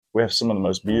We have some of the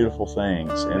most beautiful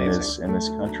things in Amazing. this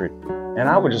country, and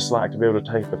I would just like to be able to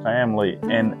take the family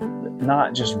and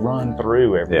not just run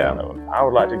through every Yeah. one of them. I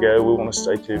would like to go. We want to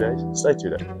stay 2 days. Stay 2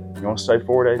 days. You want to stay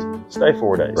 4 days? Stay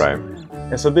 4 days. Right.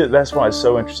 And so that's why it's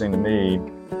so interesting to me,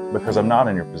 because I'm not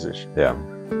in your position. Yeah.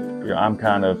 You know, I'm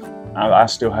kind of, I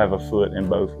still have a foot in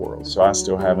both worlds. So I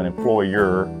still have an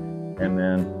employer, and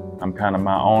then I'm kind of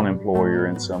my own employer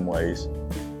in some ways.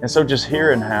 And so just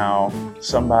hearing how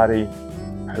somebody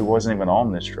who wasn't even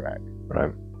on this track Right.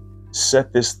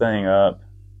 set this thing up,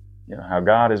 you know, how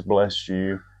God has blessed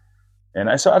you.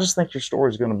 And so I just think your story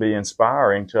is going to be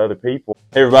inspiring to other people.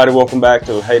 Hey, everybody, welcome back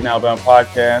to the Hayden Alabama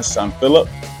Podcast. I'm Philip.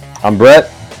 I'm Brett.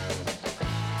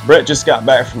 Brett just got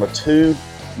back from a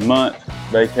 2-month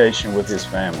vacation with his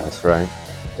family. That's right.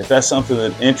 If that's something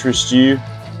that interests you,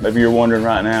 maybe you're wondering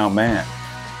right now, man,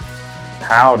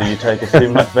 how do you take a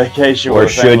 2-month vacation Or with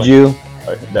a family? should you?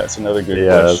 That's another good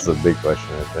Yeah, question. that's a big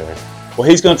question right there. Well,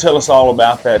 he's going to tell us all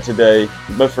about that today.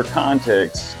 But for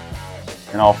context,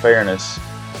 in all fairness,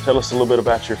 tell us a little bit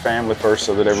about your family first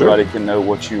so that everybody can know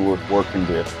what you were working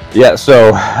with. Yeah,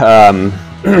 so I'm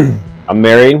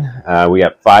married. We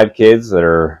got 5 kids that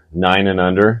are 9 and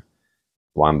under.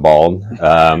 Well, I'm bald.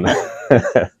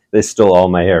 They stole all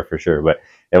my hair for sure. But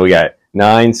and we got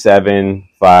 9, 7,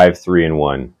 5, 3, and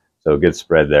 1. So a good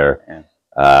spread there. Yeah.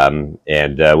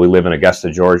 And we live in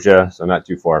Augusta, Georgia, so not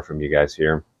too far from you guys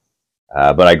here.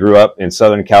 But I grew up in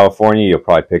Southern California. You'll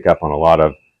probably pick up on a lot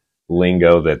of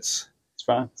lingo that's It's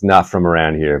fine. it's not from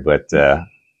around here, but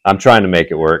I'm trying to make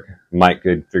it work. Mike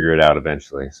could figure it out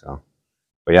eventually. So,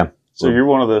 but yeah. So you're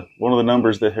one of the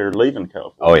numbers that are leaving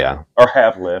California. Oh yeah. Or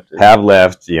have left. Have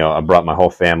left. You know, I brought my whole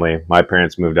family. My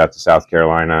parents moved out to South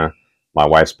Carolina. My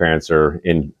wife's parents are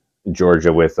in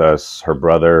Georgia with us. Her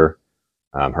brother,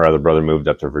 her other brother moved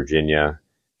up to Virginia.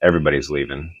 Everybody's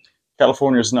leaving.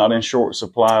 California's not in short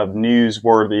supply of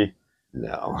newsworthy,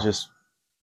 No. just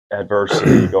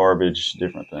adversity, garbage,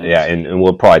 different things. Yeah, and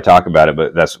we'll probably talk about it,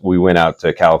 but we went out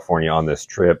to California on this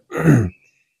trip,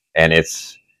 and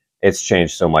it's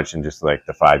changed so much in just like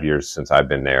the 5 years since I've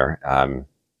been there.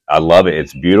 I love it.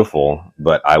 It's beautiful,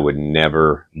 but I would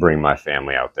never bring my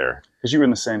family out there. Because you were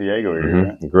in the San Diego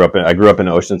area, Mm-hmm. right? I grew up in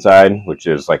Oceanside, which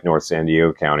is like North San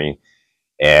Diego County,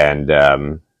 and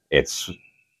it's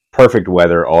perfect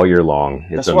weather all year long.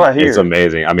 That's what I hear. It's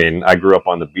amazing. I mean, I grew up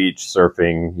on the beach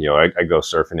surfing. You know, I go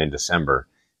surfing in December.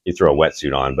 You throw a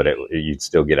wetsuit on, but you'd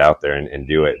still get out there and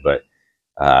do it. But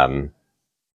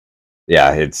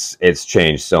yeah, it's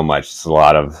changed so much. It's a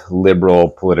lot of liberal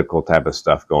political type of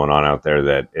stuff going on out there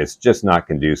that it's just not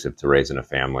conducive to raising a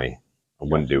family. I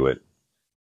wouldn't do it.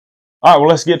 All right, well,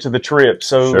 let's get to the trip.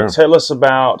 So Sure. Tell us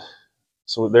about,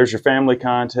 so there's your family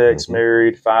context, Mhm.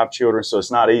 married, 5 children, so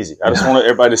it's not easy. I just want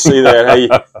everybody to see that. Hey,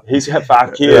 he's got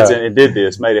 5 kids Yeah. and it did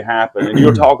this, made it happen. And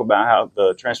you'll talk about how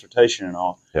the transportation and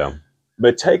all. Yeah.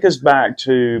 But take us back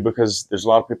to, because there's a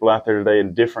lot of people out there today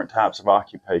in different types of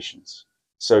occupations.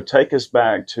 So take us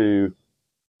back to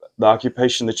the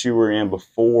occupation that you were in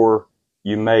before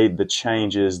you made the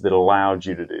changes that allowed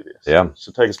you to do this. Yeah.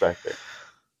 So take us back there.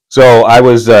 So I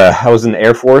was in the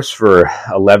Air Force for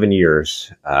 11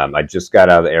 years. I just got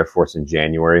out of the Air Force in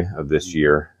January of this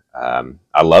year.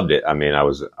 I loved it. I mean, I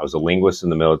was a linguist in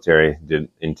the military, did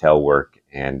intel work,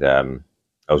 and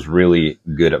I was really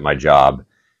good at my job.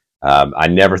 I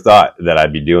never thought that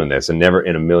I'd be doing this, and never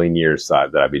in a million years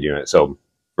thought that I'd be doing it. So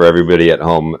for everybody at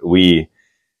home, we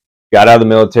got out of the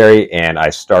military, and I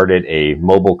started a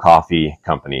mobile coffee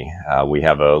company. We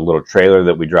have a little trailer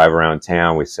that we drive around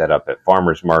town. We set up at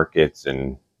farmers markets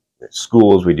and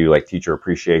schools. We do like teacher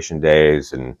appreciation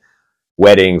days and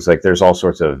weddings. Like there's all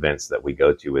sorts of events that we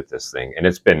go to with this thing, and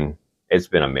it's been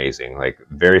amazing. Like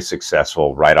very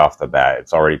successful right off the bat.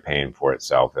 It's already paying for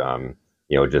itself. You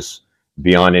know, just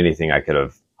beyond anything I could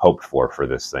have hoped for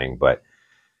this thing, but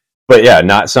yeah,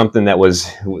 not something that was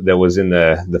in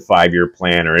the 5-year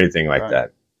plan or anything like Right.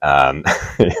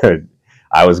 that.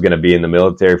 I was going to be in the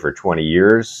military for 20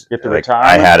 years. Get to Like, I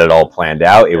retirement? had it all planned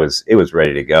out. It was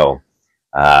ready to go.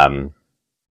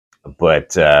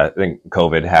 But I think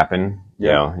COVID happened. You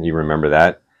Yeah. know, you remember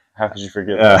that. How could you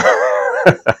forget that?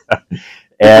 People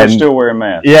And are still wearing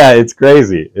masks. yeah, it's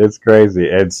crazy. It's crazy.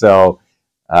 And so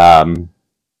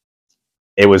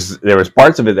there was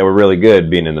parts of it that were really good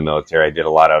being in the military. I did a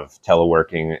lot of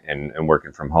teleworking and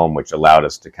working from home, which allowed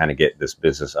us to kind of get this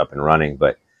business up and running.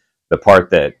 But the part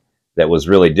that was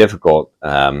really difficult,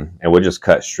 and we'll just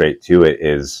cut straight to it,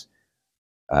 is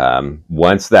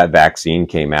once that vaccine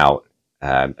came out,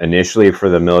 initially for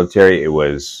the military, it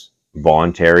was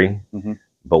voluntary. Mm-hmm.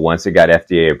 But once it got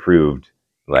FDA approved,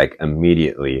 like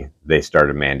immediately they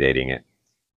started mandating it.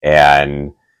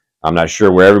 And I'm not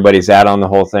sure where everybody's at on the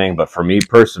whole thing, but for me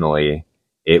personally,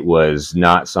 it was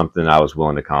not something I was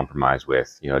willing to compromise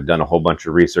with. You know, I'd done a whole bunch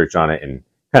of research on it, and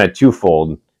kind of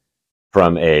twofold,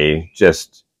 from a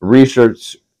just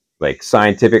research, like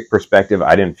scientific perspective,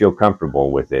 I didn't feel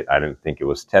comfortable with it. I didn't think it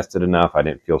was tested enough. I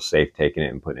didn't feel safe taking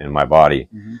it and putting it in my body.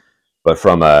 Mm-hmm. But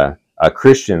from a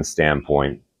Christian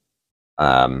standpoint,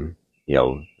 you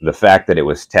know, the fact that it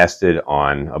was tested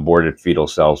on aborted fetal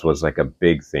cells was like a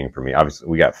big thing for me. Obviously,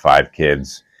 we got 5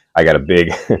 kids. I got a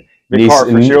big Big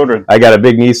part for children. I got a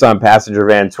big Nissan passenger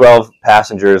van, 12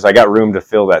 passengers. I got room to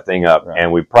fill that thing up, Right.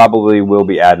 and we probably will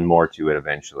be adding more to it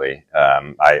eventually.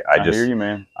 I just hear you,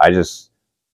 man. I just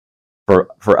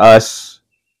for us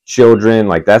children,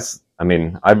 like that's, I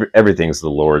mean, everything's the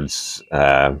Lord's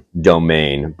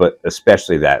domain, but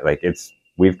especially that, like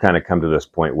we've kind of come to this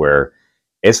point where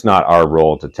it's not our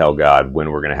role to tell God when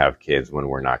we're going to have kids, when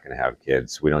we're not going to have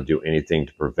kids. We don't do anything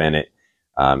to prevent it.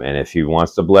 And if he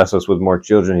wants to bless us with more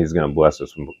children, he's going to bless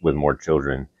us with more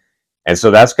children. And so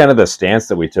that's kind of the stance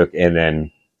that we took. And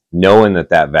then knowing that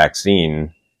that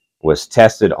vaccine was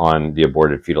tested on the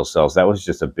aborted fetal cells, that was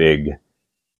just a big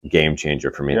game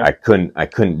changer for me. Yeah. I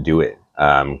couldn't do it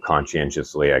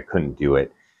conscientiously. I couldn't do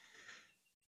it.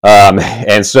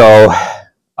 And so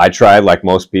I tried, like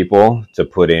most people, to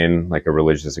put in like a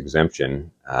religious exemption.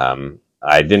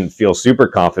 I didn't feel super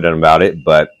confident about it,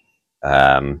 but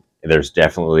there's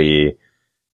definitely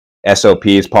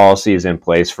SOPs, policies in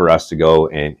place for us to go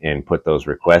and put those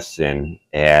requests in.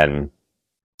 And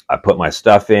I put my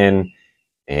stuff in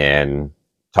and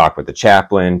talk with the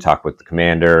chaplain, talk with the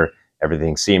commander.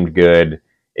 Everything seemed good.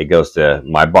 It goes to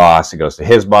my boss, it goes to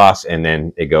his boss, and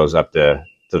then it goes up to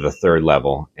the third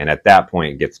level. And at that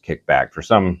point, it gets kicked back for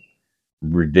some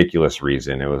ridiculous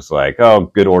reason. It was like,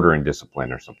 oh, good order and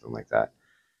discipline or something like that.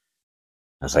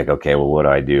 I was like, okay, well,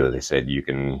 what do? They said, you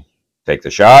can take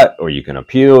the shot or you can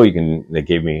appeal. They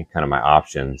gave me kind of my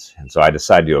options. And so I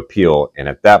decided to appeal. And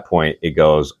at that point, it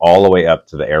goes all the way up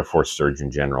to the Air Force Surgeon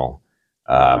General.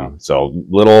 So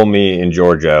little old me in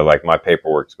Georgia, like my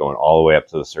paperwork's going all the way up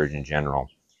to the Surgeon General.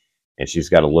 And she's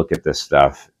got to look at this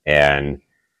stuff. And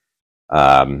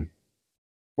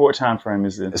what time frame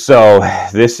is this? So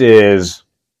this is,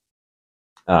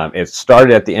 it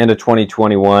started at the end of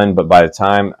 2021, but by the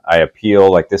time I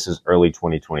appeal, like this is early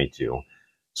 2022.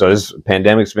 So this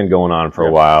pandemic's been going on for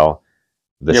a while.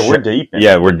 We're deep.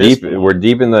 We're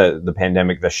deep in the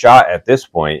pandemic. The shot at this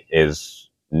point is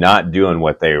not doing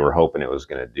what they were hoping it was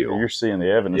going to do. You're seeing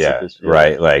the evidence. Yeah,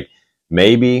 right. Like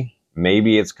maybe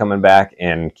it's coming back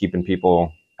and keeping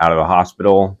people out of the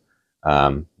hospital,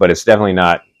 but it's definitely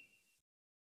not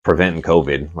preventing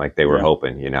COVID like they were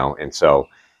hoping, you know. And so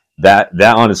that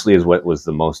honestly is what was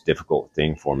the most difficult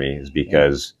thing for me, is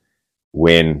because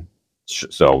when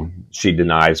she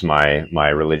denies my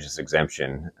religious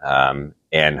exemption,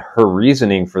 and her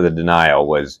reasoning for the denial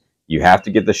was, you have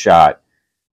to get the shot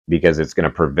because it's going to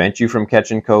prevent you from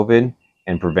catching COVID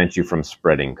and prevent you from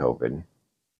spreading COVID.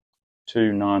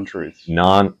 Two non-truths.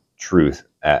 Non-truth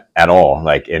at all.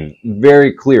 Like, and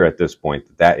very clear at this point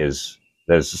that is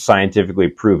scientifically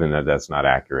proven that that's not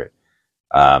accurate.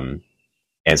 And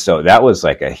so that was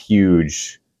like a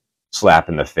huge slap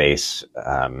in the face.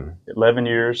 11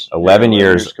 years. 11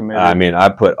 years. I mean,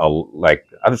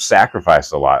 I've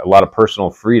sacrificed a lot of personal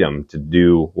freedom to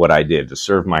do what I did, to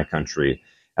serve my country.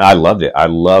 And I loved it. I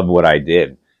loved what I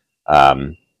did.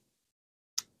 But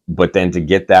then to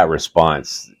get that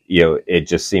response, you know, it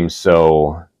just seems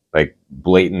so like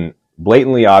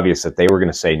blatantly obvious that they were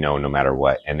going to say no matter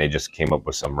what. And they just came up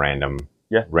with some random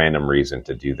reason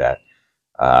to do that.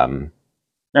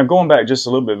 Now, going back just a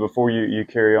little bit before you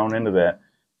carry on into that,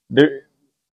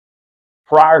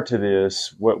 prior to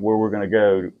this, where we're going to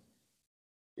go,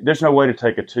 there's no way to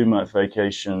take a 2-month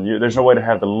vacation. There's no way to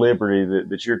have the liberty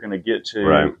that you're going to get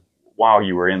to while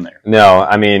you were in there. No,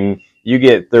 I mean, you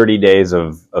get 30 days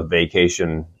of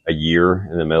vacation a year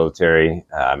in the military.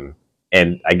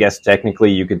 And I guess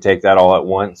technically you could take that all at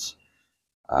once.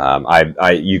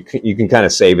 You can kind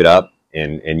of save it up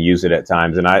and use it at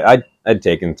times. And I'd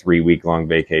taken 3-week-long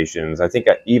vacations. I think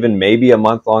even maybe a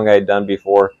month long I had done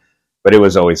before, but it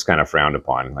was always kind of frowned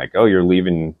upon. Like, oh, you're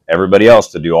leaving everybody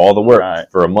else to do all the work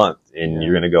for a month, and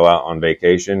you're going to go out on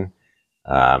vacation.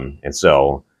 And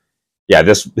so, yeah,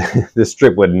 this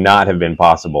trip would not have been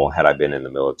possible had I been in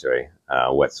the military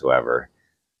whatsoever.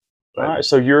 But, all right,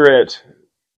 so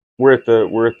we're at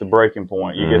the breaking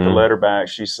point. You get the letter back.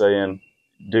 She's saying,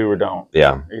 do or don't.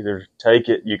 Yeah. Either take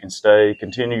it, you can stay,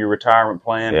 continue your retirement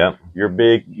plan. Yeah. You're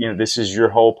big, this is your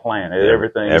whole plan.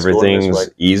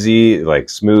 Everything's easy, like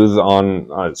smooth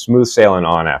sailing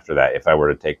on after that, if I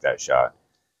were to take that shot.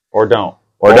 Or don't.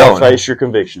 or don't face your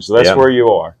conviction. So that's Yeah. where you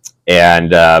are.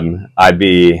 And I'd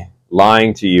be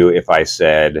lying to you if I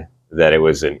said that it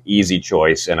was an easy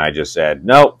choice and I just said,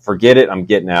 no, forget it, I'm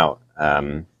getting out.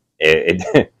 I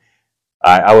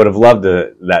would have loved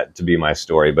that to be my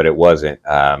story, but it wasn't.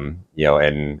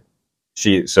 And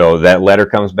so that letter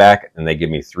comes back and they give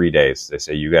me 3 days. They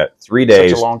say, you got 3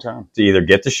 days Such a long time to either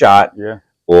get the shot Yeah.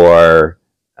 or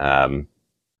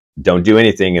don't do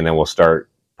anything, and then we'll start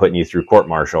putting you through court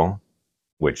martial,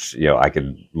 which, I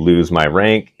could lose my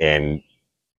rank and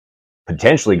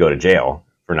potentially go to jail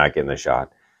for not getting the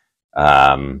shot.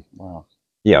 Wow.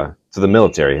 Yeah, to the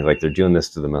military. Like, they're doing this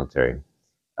to the military,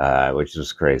 which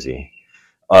is crazy.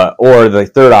 Or the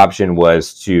third option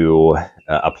was to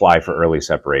apply for early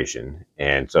separation.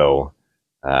 And so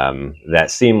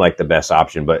that seemed like the best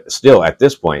option. But still, at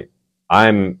this point,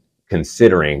 I'm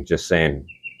considering just saying,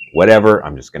 whatever,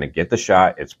 I'm just going to get the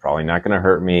shot. It's probably not going to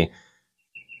hurt me.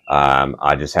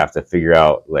 I just have to figure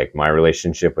out, like, my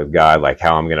relationship with God, like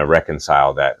how I'm going to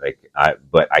reconcile that.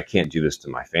 But I can't do this to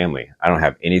my family. I don't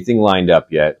have anything lined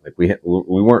up yet. Like, we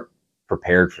weren't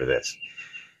prepared for this.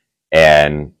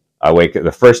 And I wake up,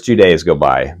 the first 2 days go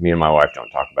by. Me and my wife don't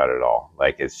talk about it at all.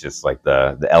 Like, it's just like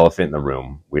the elephant in the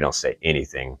room. We don't say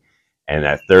anything. And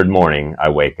that third morning, I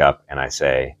wake up and I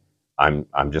say, I'm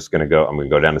going to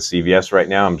go down to CVS right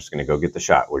now. I'm just going to go get the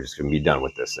shot. We're just going to be done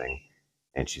with this thing.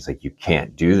 And she's like, you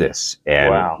can't do this.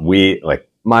 And Wow.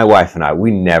 My wife and I, we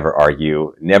never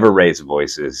argue, never raise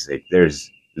voices. Like, there's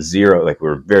zero, like,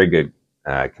 we're very good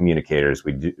communicators.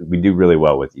 We do really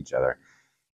well with each other.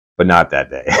 But not that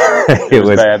day. It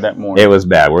was bad that morning. It was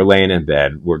bad. We're laying in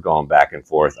bed. We're going back and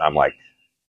forth. I'm like,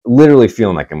 literally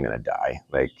feeling like I'm going to die.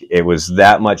 Like, it was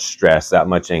that much stress, that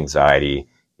much anxiety.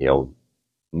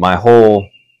 My whole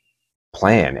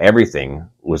plan, everything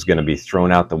was going to be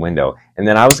thrown out the window. And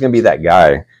then I was going to be that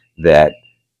guy that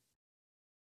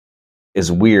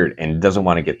is weird and doesn't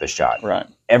want to get the shot. Right.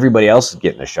 Everybody else is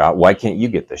getting the shot. Why can't you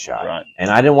get the shot? Right. And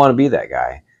I didn't want to be that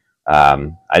guy.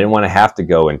 I didn't want to have to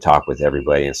go and talk with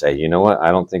everybody and say, you know what,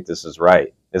 I don't think this is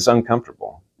right. It's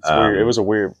uncomfortable. It's weird. It was a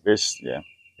weird.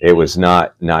 It was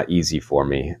not easy for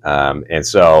me. And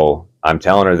so I'm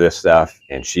telling her this stuff,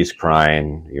 and she's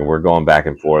crying. We're going back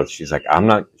and forth. She's like, I'm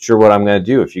not sure what I'm going to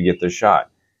do if you get this shot.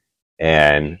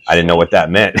 And I didn't know what that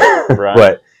meant. Right.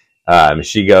 But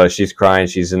she's crying.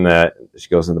 She goes in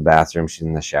the bathroom. She's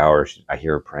in the shower. I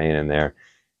hear her praying in there.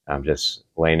 I'm just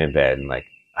laying in bed and like,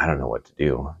 I don't know what to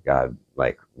do. God,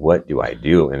 like, what do I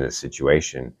do in this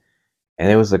situation?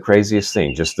 And it was the craziest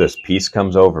thing. Just this peace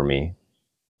comes over me.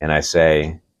 And I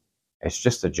say, it's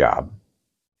just a job.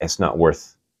 It's not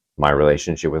worth my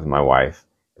relationship with my wife.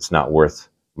 It's not worth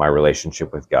my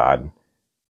relationship with God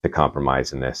to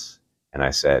compromise in this. And I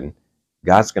said,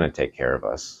 God's going to take care of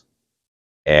us.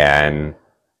 And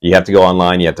you have to go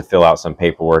online. You have to fill out some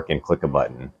paperwork and click a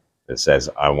button that says,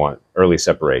 I want early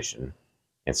separation.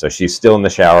 And so she's still in the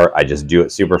shower. I just do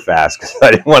it super fast because I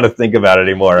didn't want to think about it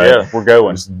anymore. Right? Yeah, we're going.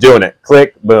 I'm just doing it.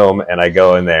 Click, boom. And I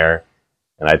go in there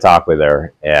and I talk with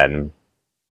her. And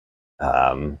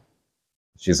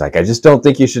she's like, I just don't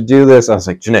think you should do this. I was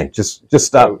like, Janae, just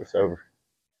stop. It's over.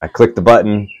 I click the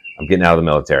button. I'm getting out of the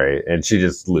military. And she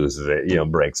just loses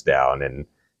it, breaks down. And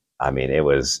I mean, it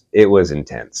was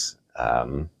intense.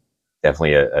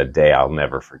 Definitely a day I'll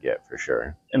never forget for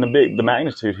sure. And the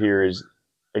magnitude here is,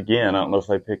 again, I don't know if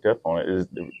they picked up on it, is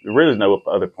there really is no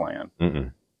other plan.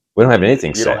 Mm-mm. We don't have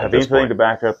anything set. You don't have anything to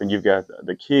back up, and you've got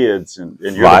the kids, and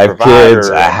you're 5 the provider. kids,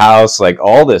 a house, like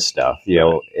all this stuff,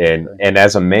 and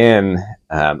as a man,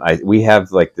 we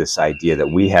have like this idea that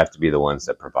we have to be the ones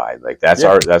that provide. Like that's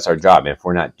our job. And if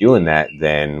we're not doing that,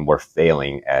 then we're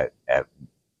failing at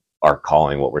our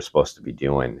calling, what we're supposed to be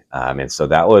doing. And so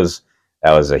that was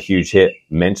a huge hit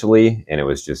mentally, and it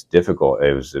was just difficult.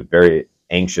 It was a very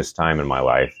anxious time in my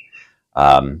life.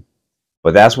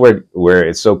 But that's where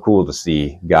it's so cool to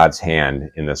see God's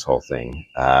hand in this whole thing.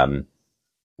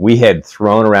 We had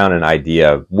thrown around an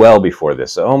idea well before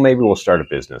this. So, maybe we'll start a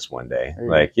business one day.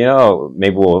 Like,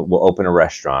 maybe we'll open a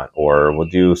restaurant, or we'll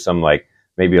do some like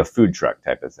maybe a food truck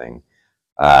type of thing.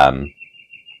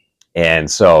 And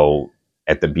so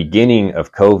at the beginning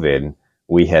of COVID,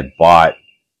 we had bought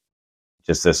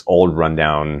just this old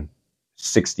rundown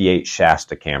 68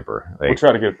 Shasta camper. Like, we'll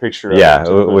try to get a picture of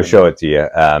it. We'll show it to you.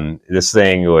 This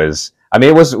thing was,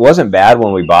 it wasn't bad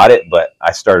when we bought it, but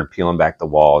I started peeling back the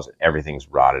walls and everything's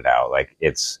rotted out. Like,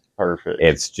 it's perfect.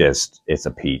 It's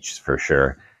a peach for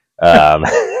sure.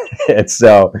 And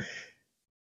so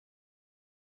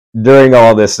during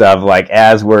all this stuff, like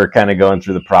as we're kind of going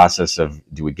through the process of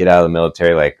do we get out of the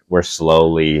military, like we're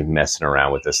slowly messing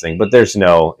around with this thing. But there's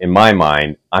no, in my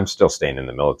mind, I'm still staying in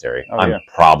the military. Oh, I'm yeah.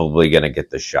 probably going to get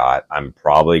the shot. I'm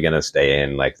probably going to stay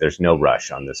in. Like there's no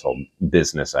rush on this whole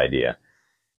business idea.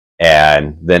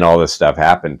 And then all this stuff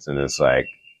happens, and it's like,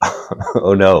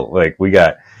 oh no, like we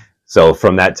got. So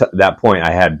from that point,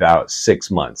 I had about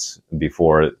 6 months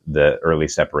before the early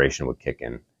separation would kick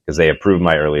in, because they approved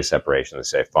my early separation. They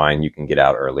say, fine, you can get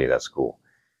out early. That's cool.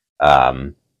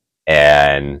 And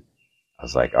I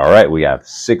was like, all right, we have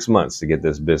 6 months to get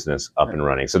this business up and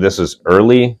running. So this was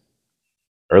early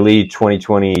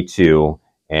 2022.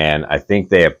 And I think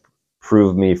they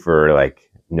approved me for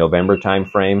like November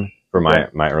timeframe for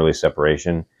my early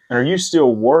separation. And are you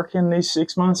still working these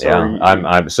 6 months? Yeah,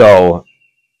 I'm so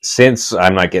since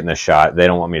I'm not getting the shot, they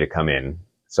don't want me to come in.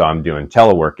 So I'm doing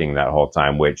teleworking that whole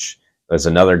time, which is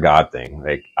another God thing.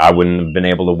 Like I wouldn't have been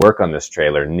able to work on this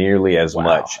trailer nearly as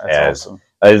much as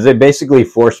they basically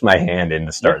forced my hand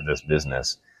into starting this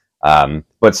business.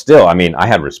 But still, I mean, I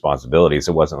had responsibilities.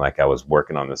 It wasn't like I was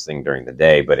working on this thing during the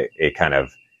day, but it kind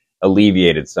of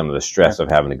alleviated some of the stress of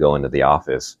having to go into the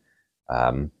office.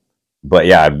 But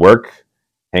yeah, I'd work,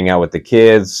 hang out with the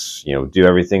kids, do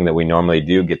everything that we normally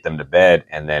do, get them to bed,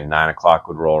 and then 9 o'clock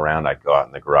would roll around. I'd go out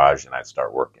in the garage and I'd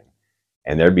start working.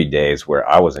 And there'd be days where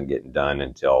I wasn't getting done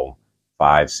until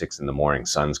 5, 6 in the morning.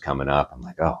 Sun's coming up. I'm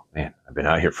like, oh man, I've been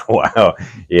out here for a while,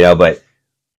 but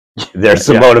there's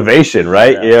some motivation,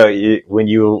 right? Yeah. When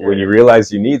you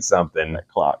realize you need something, that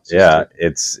clock.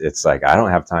 It's like, I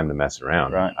don't have time to mess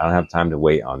around. Right. I don't have time to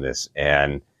wait on this.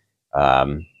 And,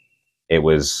 it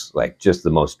was like just the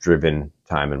most driven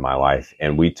time in my life.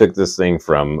 And we took this thing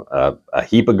from a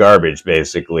heap of garbage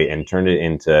basically and turned it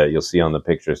into, you'll see on the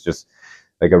pictures, just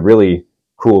like a really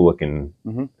cool looking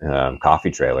coffee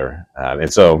trailer.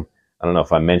 And so I don't know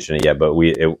if I mentioned it yet, but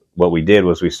what we did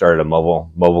was we started a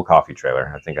mobile coffee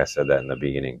trailer. I think I said that in the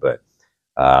beginning, but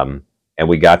and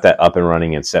we got that up and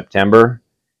running in September.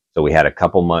 So we had a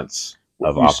couple months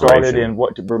of operation. Started in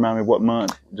remind me what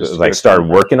month? Just like started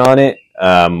working on it.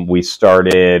 We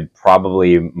started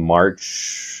probably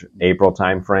March, April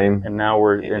timeframe, and now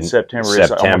we're in September. It's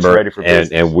almost ready for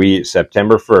business. And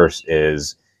September 1st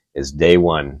is day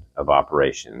one of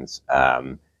operations.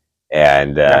 Now,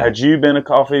 had you been a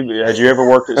coffee? Had you ever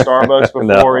worked at Starbucks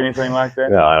before or anything like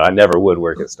that? No, I never would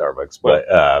work at Starbucks, but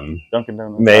Dunkin'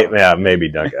 Donuts.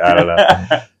 Maybe Dunkin'. I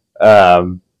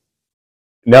don't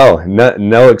know.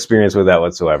 No experience with that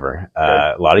whatsoever.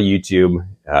 A lot of YouTube.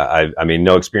 I mean,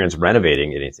 no experience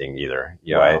renovating anything either.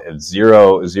 Wow. I had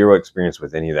zero experience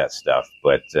with any of that stuff.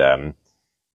 But I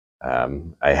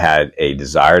had a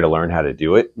desire to learn how to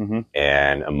do it,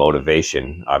 and a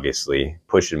motivation, obviously,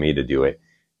 pushing me to do it.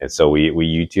 And so we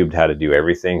YouTubed how to do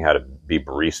everything, how to be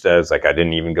baristas. Like I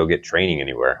didn't even go get training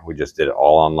anywhere. We just did it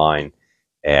all online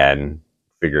and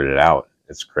figured it out.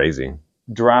 It's crazy.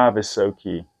 Drive is so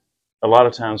key. A lot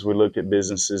of times we look at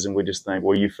businesses and we just think,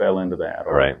 well, you fell into that.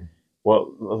 Or, right.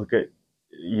 Well, look at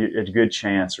a good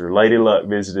chance, or Lady Luck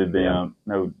visited them. Yeah.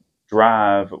 No,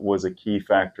 drive was a key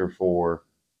factor for,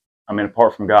 I mean,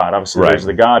 apart from God, obviously there's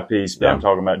the God piece, but I'm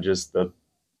talking about just the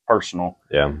personal.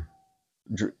 Yeah.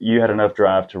 You had enough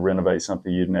drive to renovate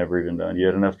something you'd never even done. You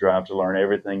had enough drive to learn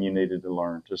everything you needed to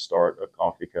learn to start a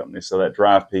coffee company. So that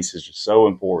drive piece is just so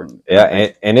important.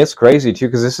 Yeah, and it's crazy too,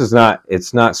 because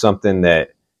it's not something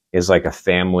that is like a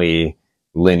family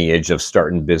lineage of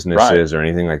starting businesses or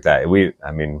anything like that.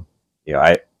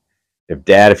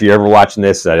 If you're ever watching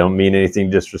this, I don't mean anything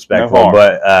disrespectful,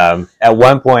 but at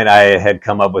one point I had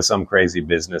come up with some crazy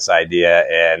business idea,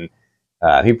 and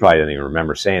he probably doesn't even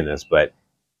remember saying this, but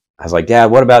I was like, Dad,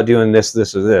 what about doing this,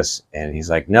 this, or this? And he's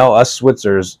like, no, us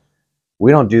Switzers, we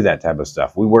don't do that type of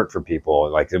stuff. We work for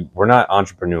people. Like, we're not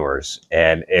entrepreneurs.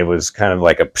 And it was kind of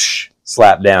like a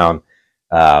slap down.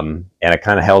 And I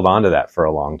kind of held on to that for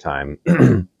a long time.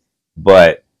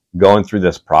 But going through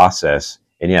this process,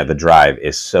 and the drive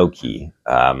is so key.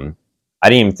 I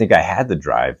didn't even think I had the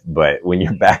drive, but when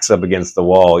your back's up against the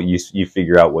wall, you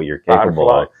figure out what you're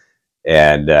capable of.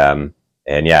 And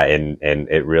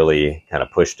it really kind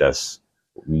of pushed us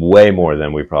way more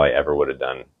than we probably ever would have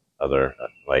done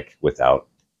without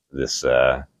this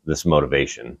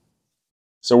motivation.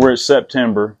 So we're at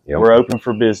September. Yep. We're open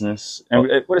for business. And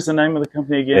what is the name of the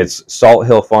company again? It's Salt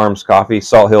Hill Farms Coffee.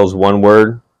 Salt Hill's one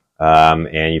word.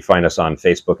 And you find us on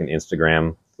Facebook and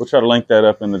Instagram. We'll try to link that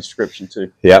up in the description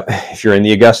too. Yep. If you're in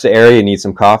the Augusta area and need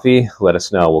some coffee, let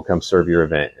us know. We'll come serve your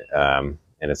event. And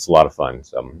it's a lot of fun.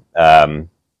 So,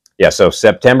 so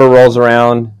September rolls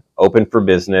around, open for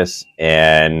business,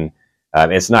 and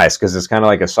It's nice because it's kind of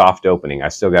like a soft opening. I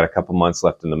still got a couple months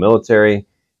left in the military,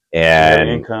 and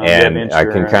income, you have I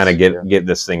can kind of insurance, get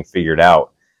this thing figured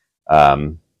out.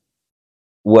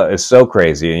 What is so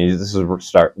crazy, and this is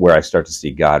where I start to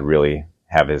see God really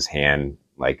have His hand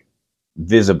like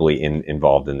visibly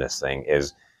involved in this thing,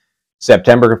 is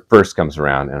September 1st comes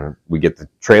around and we get the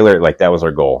trailer. Like, that was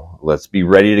our goal. Let's be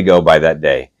ready to go by that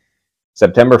day.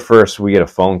 September 1st, we get a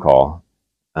phone call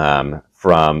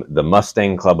from the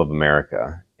Mustang Club of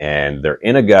America, and they're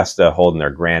in Augusta holding their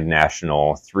Grand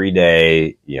National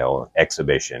 3-day,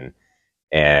 exhibition.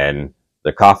 And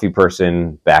the coffee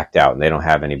person backed out, and they don't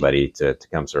have anybody to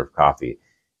come serve coffee.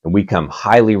 And we come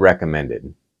highly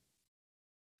recommended.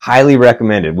 Highly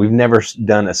recommended. We've never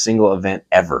done a single event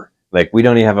ever. Like, we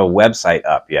don't even have a website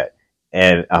up yet.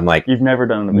 And I'm like, you've never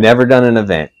done an event? Never done an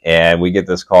event. And we get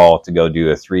this call to go do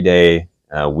a 3-day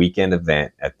weekend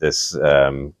event at this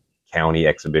county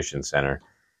exhibition center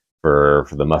for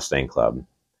the Mustang Club.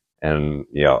 And,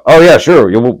 oh yeah, sure,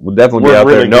 we'll definitely be out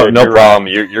really there. No problem.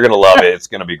 Right. You're going to love it. It's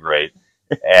going to be great.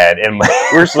 And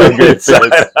we're so good at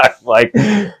this. I'm like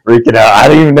freaking out. I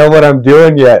don't even know what I'm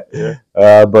doing yet. Yeah.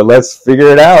 But let's figure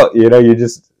it out. You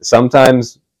just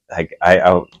sometimes, like,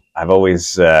 I've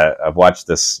always I've watched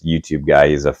this YouTube guy.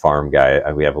 He's a farm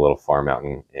guy. We have a little farm out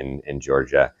in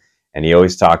Georgia, and he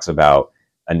always talks about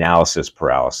analysis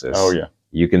paralysis. Oh yeah.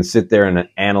 You can sit there and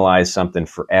analyze something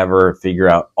forever, figure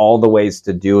out all the ways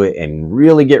to do it, and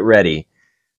really get ready,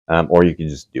 or you can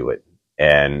just do it.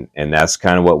 And that's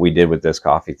kind of what we did with this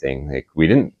coffee thing. Like, we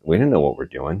didn't know what we're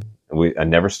doing. I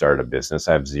never started a business.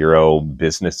 I have zero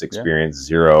business experience,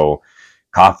 zero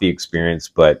coffee experience,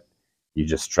 but you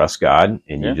just trust God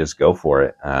and you just go for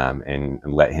it, and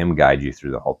let Him guide you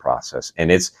through the whole process.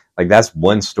 And it's like, that's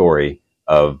one story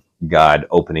of God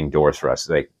opening doors for us.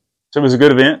 Like, so it was a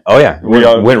good event. Oh yeah,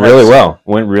 went really well.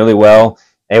 Went really well.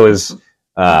 It was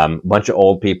a bunch of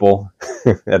old people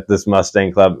at this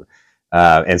Mustang Club.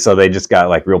 And so they just got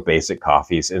like real basic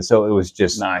coffees. And so it was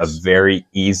just nice. A very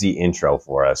easy intro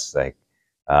for us. Like,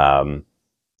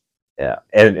 yeah.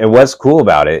 And what's cool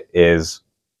about it is,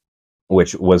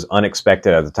 which was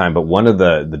unexpected at the time, but one of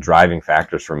the driving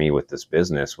factors for me with this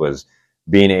business was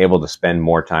being able to spend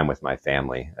more time with my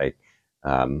family. Like,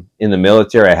 in the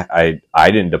military,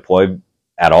 I didn't deploy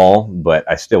at all, but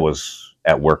I still was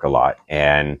at work a lot.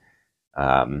 And,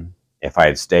 if I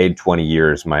had stayed 20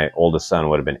 years, my oldest son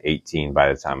would have been 18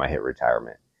 by the time I hit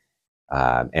retirement.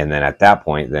 And then at that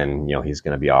point, then, he's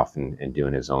going to be off and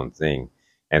doing his own thing.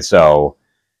 And so,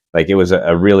 like, it was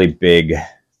a really big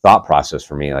thought process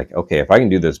for me. Like, okay, if I can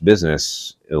do this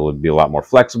business, it would be a lot more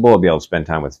flexible. I'll be able to spend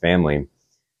time with family.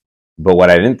 But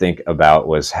what I didn't think about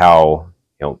was how,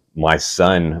 my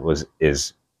son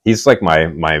he's like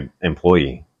my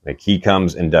employee. Like, he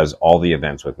comes and does all the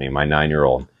events with me, my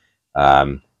 9-year-old.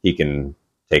 He can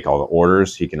take all the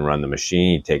orders. He can run the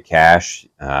machine, take cash.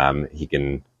 He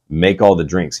can make all the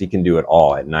drinks. He can do it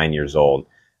all at 9 years old.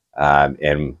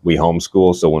 And we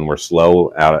homeschool. So when we're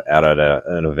slow out at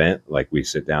an event, like, we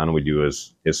sit down and we do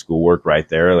his schoolwork right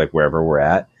there, like wherever we're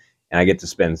at. And I get to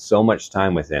spend so much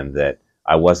time with him that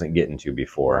I wasn't getting to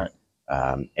before.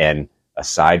 Right. And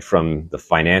aside from the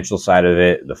financial side of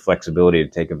it, the flexibility to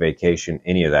take a vacation,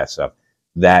 any of that stuff,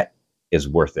 that is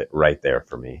worth it right there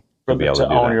for me. To be able to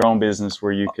own your own business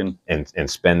where you can and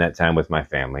spend that time with my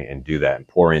family and do that and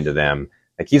pour into them.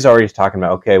 Like, he's already talking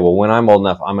about, okay, well, when I'm old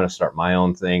enough, I'm going to start my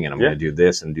own thing, and I'm going to do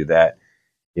this and do that.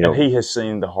 And he has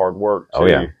seen the hard work too. Oh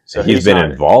yeah, so he's been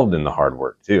involved in the hard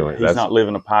work too. He's not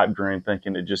living a pipe dream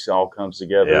thinking it just all comes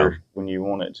together when you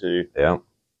want it to. Yeah,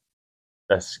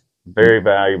 that's very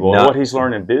valuable. What he's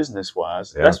learning business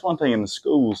wise, that's one thing in the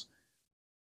schools.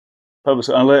 Public,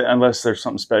 unless there's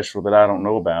something special that I don't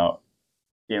know about.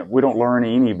 We don't learn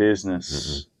any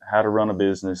business, how to run a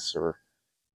business,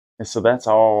 and so that's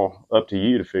all up to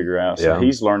you to figure out. So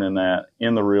he's learning that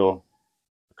in the real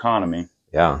economy.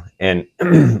 Yeah. And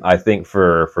I think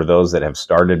for those that have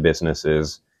started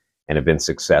businesses and have been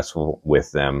successful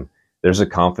with them, there's a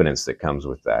confidence that comes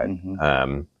with that.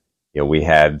 Mm-hmm. We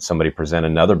had somebody present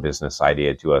another business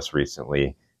idea to us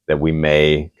recently that we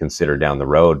may consider down the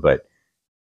road, but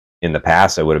in the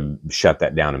past, I would have shut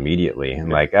that down immediately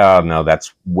and like, oh no,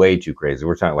 that's way too crazy.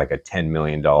 We're talking like a $10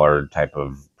 million type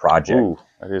of project. Ooh,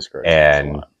 that is crazy.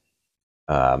 And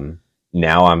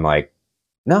now I'm like,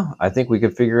 no, I think we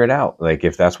could figure it out. Like,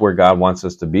 if that's where God wants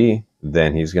us to be,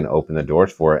 then He's going to open the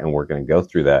doors for it, and we're going to go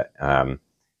through that.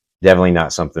 Definitely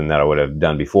not something that I would have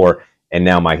done before. And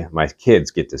now my kids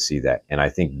get to see that, and I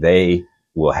think they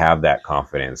will have that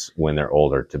confidence when they're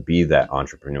older to be that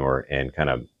entrepreneur and kind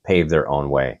of pave their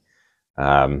own way.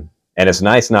 And it's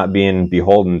nice not being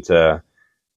beholden to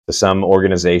some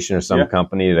organization or some Yeah.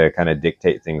 company to kind of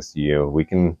dictate things to you. We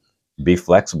can be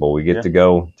flexible. We get Yeah. to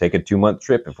go take a 2-month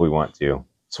trip if we want to.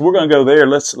 So we're going to go there.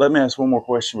 Let me ask one more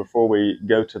question before we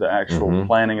go to the actual Mhm.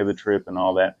 planning of the trip and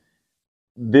all that.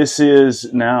 This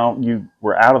is now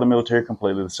we're out of the military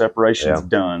completely. The separation's Yeah.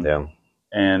 done. Yeah.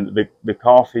 And the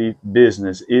coffee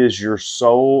business is your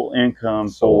sole income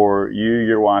for you,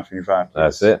 your wife, and your 5 kids.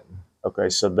 That's it. Okay,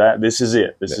 so this is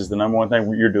it. This Yeah. is the number one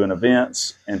thing. You're doing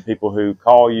events, and people who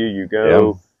call you, you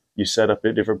go, you set up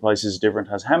at different places, different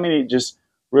times. How many, just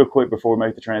real quick before we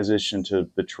make the transition to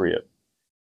the trip,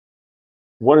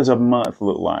 what does a month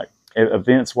look like,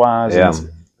 events-wise? Yeah.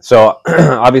 So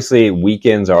obviously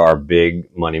weekends are our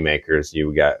big money makers.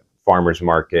 You got farmers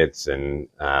markets, and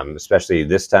especially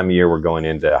this time of year, we're going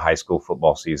into high school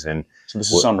football season. So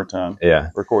this is summertime.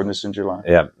 Yeah. Recording this in July.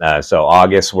 Yeah. So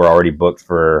August, we're already booked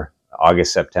for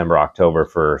August, September, October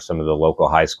for some of the local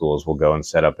high schools. We'll go and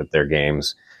set up at their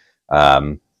games.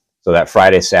 So that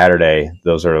Friday, Saturday,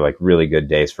 those are like really good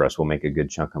days for us. We'll make a good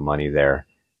chunk of money there.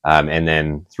 And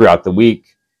then throughout the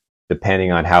week,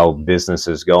 depending on how business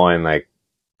is going, like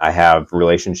I have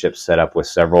relationships set up with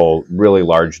several really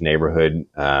large neighborhood,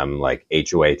 like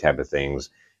HOA type of things,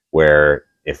 where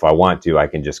if I want to, I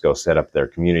can just go set up their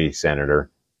community center.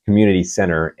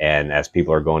 And as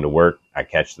people are going to work, I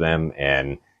catch them,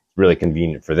 and it's really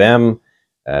convenient for them.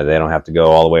 They don't have to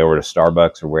go all the way over to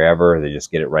Starbucks or wherever. They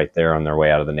just get it right there on their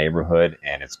way out of the neighborhood,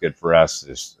 and it's good for us.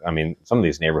 Some of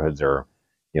these neighborhoods are,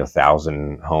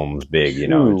 1,000 homes big,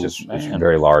 it's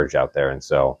very large out there. And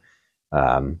so,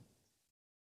 on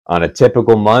a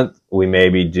typical month, we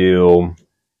maybe do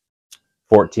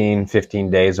 14, 15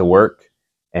 days of work.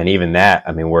 And even that,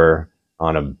 we're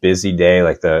on a busy day,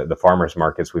 like the farmers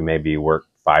markets, we maybe work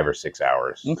 5 or 6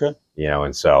 hours. Okay.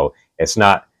 And so it's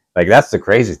not like, that's the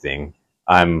crazy thing.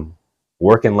 I'm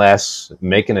working less,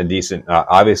 making a decent,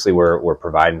 obviously we're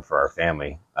providing for our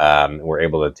family. We're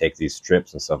able to take these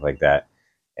trips and stuff like that.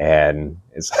 And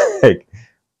it's like,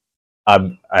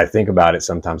 I think about it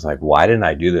sometimes, like, why didn't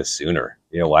I do this sooner?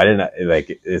 Why didn't I,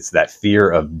 like, it's that fear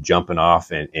of jumping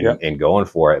off and going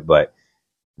for it. But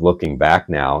looking back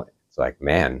now, it's like,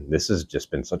 man, this has just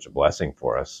been such a blessing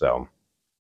for us. So.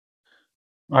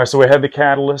 All right. So we had the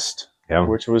catalyst,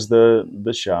 which was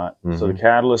the shot. Mm-hmm. So the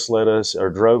catalyst led us or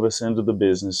drove us into the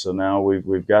business. So now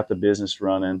we've got the business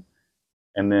running.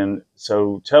 And then,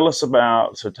 so tell us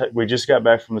about, we just got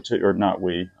back from or not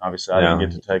we, obviously I didn't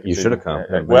get to take it. You should have come.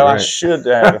 Well, right. I should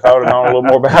have if I would have known a little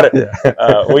more about it.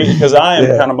 Because I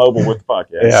am kind of mobile with the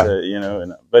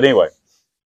podcast, but anyway,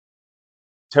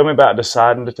 tell me about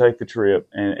deciding to take the trip.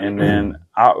 And then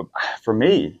for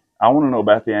me, I want to know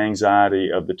about the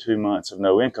anxiety of the 2 months of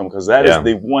no income, because that is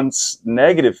the one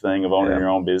negative thing of owning your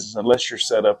own business, unless you're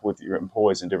set up with your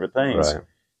employees and different things. Right.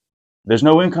 There's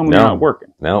no income when you're not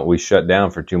working. No, we shut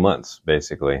down for 2 months,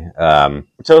 basically.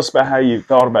 Tell us about how you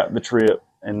thought about the trip,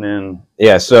 and then...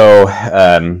 Yeah, so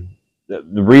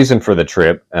the reason for the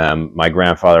trip, my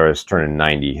grandfather is turning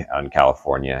 90 out in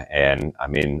California, and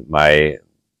my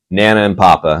Nana and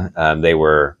Papa, they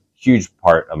were a huge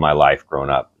part of my life growing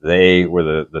up. They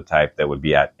were the type that would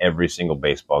be at every single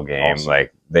baseball game. Awesome.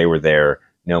 Like, they were there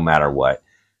no matter what.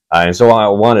 And so I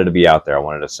wanted to be out there. I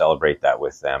wanted to celebrate that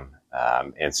with them.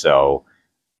 And so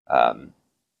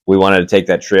we wanted to take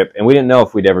that trip, and we didn't know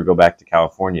if we'd ever go back to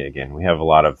California again. We have a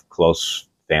lot of close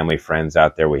family friends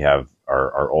out there. We have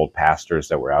our old pastors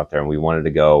that were out there, and we wanted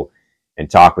to go and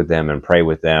talk with them and pray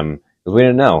with them, because we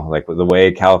didn't know, like, the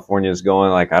way California is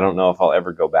going, like, I don't know if I'll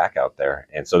ever go back out there.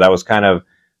 And so that was kind of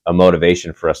a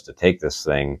motivation for us to take this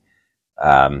thing.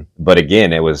 But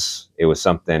again, it was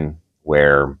something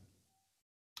where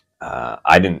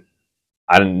I didn't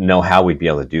know how we'd be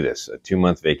able to do this. A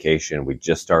 2-month vacation. We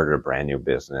just started a brand new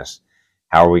business.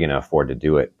 How are we going to afford to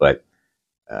do it? But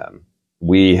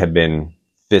we had been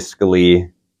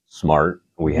fiscally smart.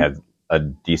 We had a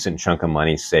decent chunk of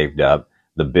money saved up.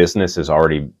 The business is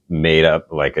already made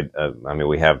up. Like,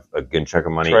 we have a good chunk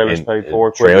of money. Trailers paid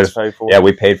for. Trailers paid for. Yeah,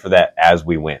 we paid for that as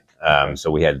we went.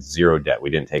 So we had zero debt. We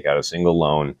didn't take out a single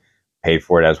loan. Paid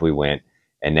for it as we went.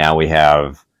 And now we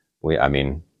don't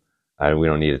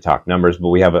need to talk numbers, but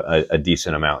we have a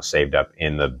decent amount saved up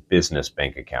in the business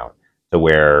bank account, to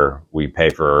where we pay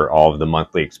for all of the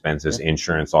monthly expenses,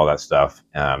 insurance, all that stuff,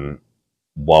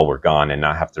 while we're gone, and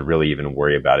not have to really even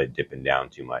worry about it dipping down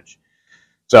too much.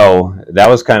 So that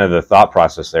was kind of the thought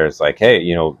process there. It's like, hey,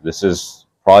 this is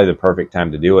probably the perfect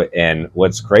time to do it. And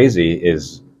what's crazy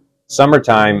is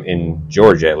summertime in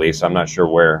Georgia, at least, I'm not sure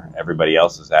where everybody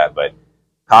else is at, but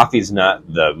coffee's not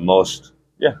the most...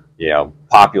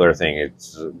 popular thing.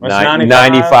 It's It's 95,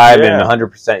 95 yeah. and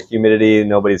 100% humidity.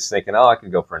 Nobody's thinking, oh, I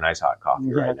could go for a nice hot coffee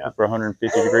Yeah, right now. for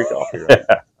 150-degree coffee right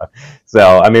now.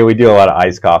 So, I mean, we do a lot of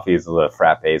iced coffees, the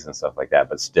frappes and stuff like that,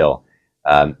 but still,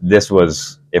 this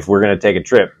was, if we're going to take a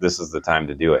trip, this is the time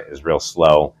to do it. It's real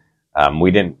slow.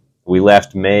 We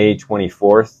left May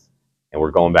 24th and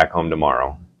we're going back home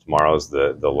tomorrow. Tomorrow is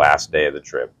the last day of the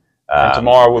trip. And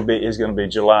tomorrow is going to be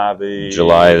July the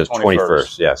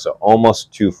 21st. Yeah, so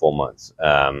almost 2 full months.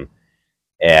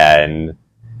 And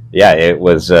yeah, it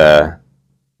was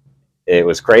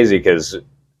crazy because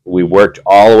we worked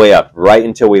all the way up right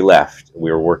until we left.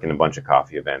 We were working a bunch of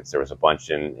coffee events. There was a bunch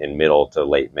in middle to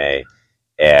late May,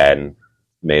 and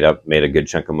made a good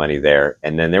chunk of money there.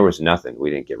 And then there was nothing. We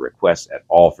didn't get requests at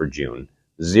all for June.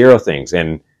 Zero things.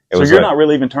 And so you're not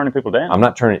really even turning people down. I'm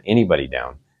not turning anybody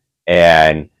down.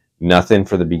 And nothing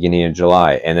for the beginning of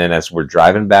July. And then as we're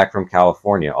driving back from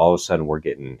California, all of a sudden we're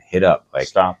getting hit up like,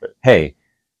 stop it. Hey,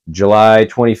 July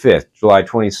 25th, July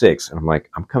 26th. And I'm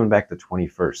like, I'm coming back the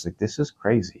 21st. Like, this is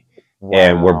crazy. Wow.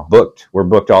 And we're booked. We're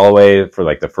booked all the way for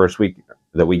like the first week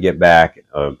that we get back,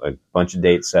 a bunch of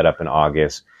dates set up in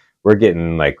August. We're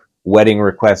getting like wedding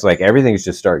requests, like everything's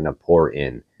just starting to pour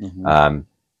in. Mm-hmm.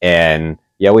 And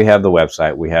yeah, we have the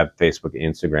website, we have Facebook and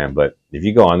Instagram, but if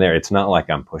you go on there, it's not like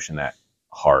I'm pushing that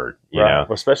hard, you know,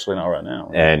 well, especially not right now.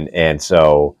 And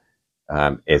so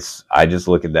I just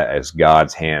look at that as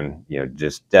God's hand,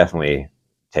 just definitely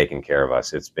taking care of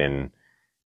us. It's been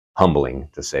humbling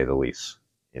to say the least,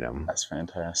 That's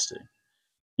fantastic.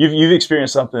 You've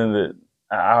experienced something that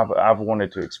I've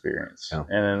wanted to experience. Yeah.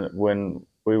 And when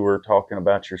we were talking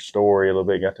about your story a little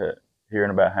bit, got to hearing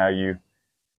about how you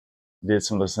did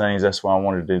some of those things. That's why I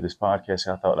wanted to do this podcast.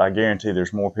 I thought, I guarantee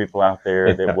there's more people out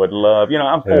there that would love,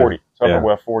 I'm 40, so I'm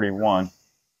about 41.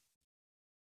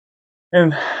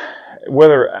 And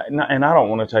and I don't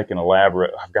want to take an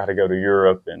elaborate, I've got to go to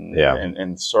Europe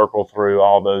and circle through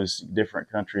all those different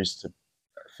countries to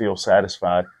feel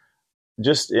satisfied.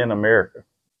 Just in America,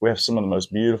 we have some of the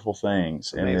most beautiful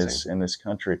things in this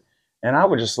country. And I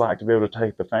would just like to be able to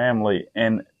take the family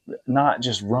and not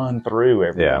just run through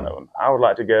every one of them. I would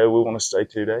like to go, we want to stay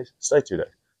 2 days, stay 2 days.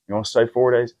 You want to stay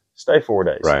 4 days, stay 4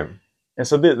 days. Right. And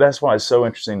so that's why it's so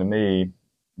interesting to me,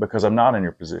 because I'm not in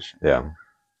your position. Yeah.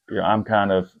 I'm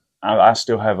I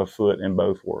still have a foot in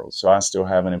both worlds. So I still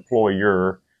have an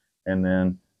employer, and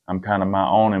then I'm kind of my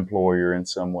own employer in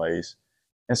some ways.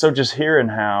 And so just hearing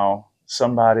how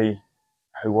somebody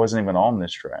who wasn't even on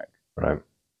this track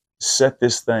set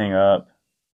this thing up,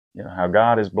 how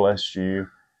God has blessed you.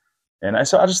 And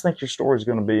so I just think your story is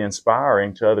going to be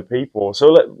inspiring to other people. So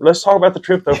let's talk about the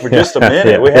trip, though, for just a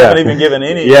minute. We haven't even given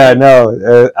any. Yeah,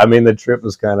 no. I mean, the trip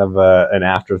was kind of an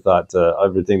afterthought to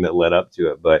everything that led up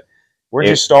to it. But where'd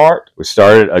you start? We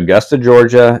started Augusta,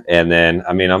 Georgia. And then,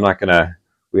 I mean,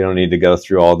 we don't need to go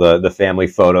through all the family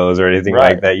photos or anything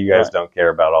like that. You guys don't care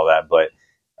about all that. But,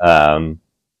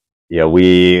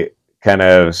 we kind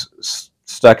of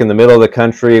stuck in the middle of the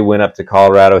country, went up to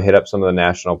Colorado, hit up some of the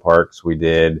national parks. We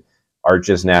did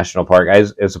Arches National Park.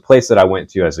 It's a place that I went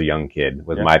to as a young kid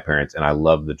with my parents, and I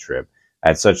loved the trip. I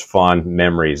had such fond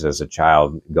memories as a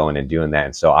child going and doing that,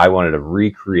 and so I wanted to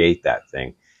recreate that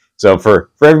thing. So for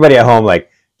everybody at home, like,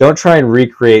 don't try and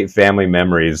recreate family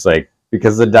memories, like,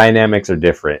 because the dynamics are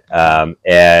different.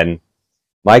 And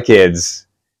my kids,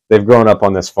 they've grown up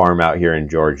on this farm out here in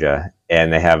Georgia,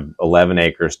 and they have 11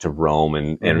 acres to roam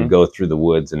and go through the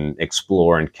woods and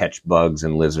explore and catch bugs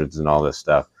and lizards and all this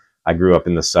stuff. I grew up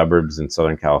in the suburbs in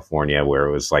Southern California where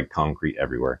it was like concrete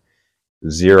everywhere.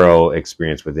 Zero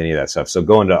experience with any of that stuff. So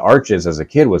going to Arches as a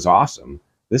kid was awesome.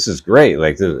 This is great.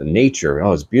 Like, the nature,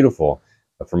 it's beautiful.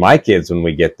 But for my kids, when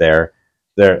we get there,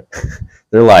 they're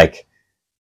like,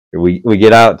 we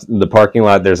get out in the parking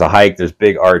lot, there's a hike, there's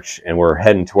big arch, and we're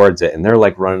heading towards it, and they're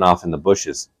like running off in the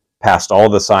bushes past all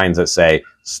the signs that say,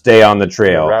 stay on the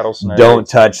trail, don't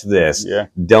touch this,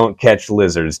 don't catch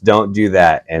lizards, don't do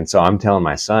that. And so I'm telling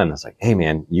my son, I was like, hey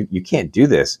man, you can't do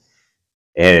this.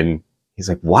 And he's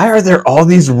like, why are there all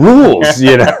these rules?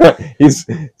 He's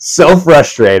so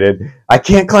frustrated. I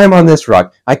can't climb on this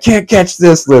rock. I can't catch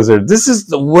this lizard. This is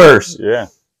the worst. Yeah.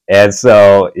 And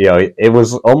so, it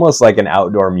was almost like an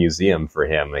outdoor museum for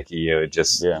him. Like,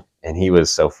 and he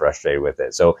was so frustrated with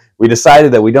it. So we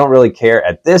decided that we don't really care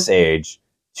at this age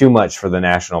too much for the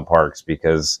national parks,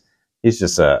 because he's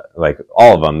just like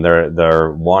all of them,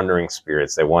 they're wandering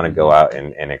spirits. They want to go out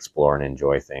and explore and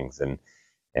enjoy things. And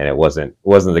it wasn't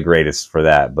the greatest for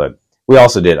that. But we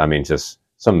also did, just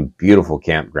some beautiful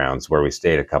campgrounds where we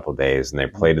stayed a couple of days, and they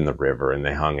played in the river and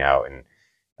they hung out.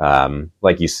 And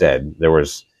like you said, there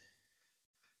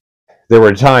there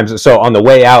were times, so on the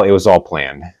way out, it was all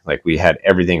planned. Like we had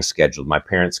everything scheduled. My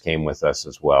parents came with us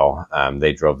as well.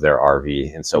 They drove their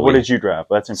RV. And so what did you drive?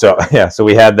 That's so important. yeah, so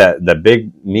we had the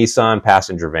big Nissan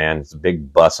passenger van. It's a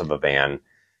big bus of a van.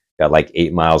 Got like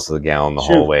 8 miles to the gallon the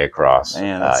whole way across.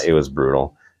 Man, it was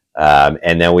brutal.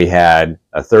 And then we had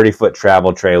a 30-foot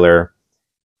travel trailer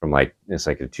from it's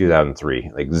like a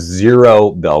 2003, like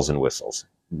zero bells and whistles,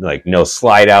 like no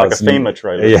slide outs. like a FEMA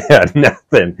trailer. Yeah,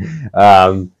 nothing.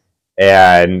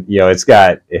 And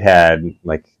it had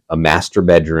like a master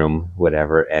bedroom,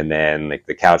 whatever, and then like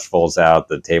the couch folds out,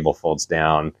 the table folds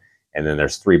down, and then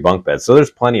there's 3 bunk beds. So there's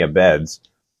plenty of beds.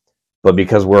 But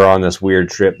because we're on this weird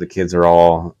trip, the kids are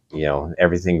all,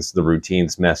 the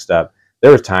routine's messed up.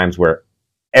 There were times where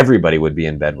everybody would be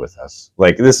in bed with us.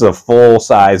 Like, this is a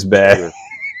full-size bed.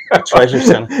 Treasure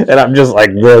center. And I'm just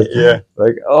like this. Yeah.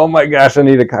 Like, oh my gosh, I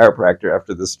need a chiropractor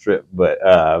after this trip. But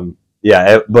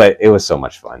but it was so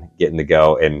much fun getting to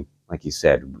go. And like you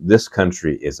said, this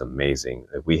country is amazing.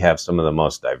 We have some of the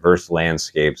most diverse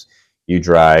landscapes. You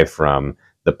drive from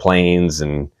the plains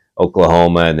and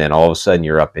Oklahoma, and then all of a sudden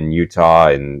you're up in Utah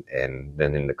and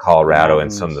then into Colorado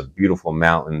and some of the beautiful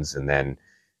mountains. And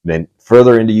then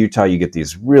further into Utah, you get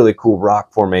these really cool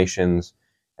rock formations.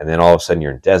 And then all of a sudden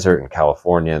you're in desert in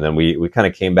California. And then we kind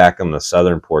of came back on the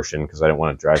southern portion because I didn't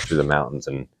want to drive through the mountains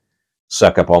and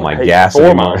suck up all my gas.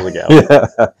 4 miles a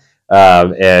gallon.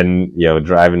 And,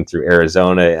 driving through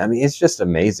Arizona. I mean, it's just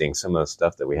amazing, some of the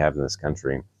stuff that we have in this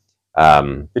country.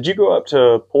 Did you go up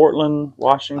to Portland,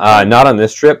 Washington? Not on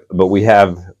this trip, but we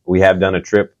have done a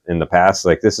trip in the past.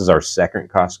 Like, this is our second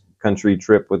cross-country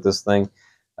trip with this thing.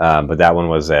 But that one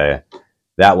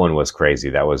was crazy.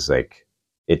 That was like,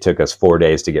 it took us 4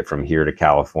 days to get from here to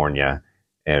California,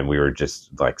 and we were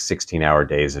just like 16-hour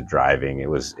days of driving. It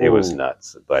was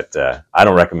nuts, but I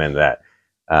don't recommend that.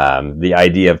 The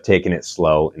idea of taking it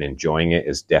slow and enjoying it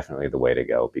is definitely the way to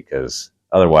go, because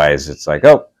otherwise it's like,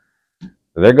 oh,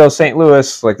 there goes St.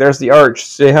 Louis. Like, there's the arch.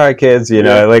 Say hi, kids.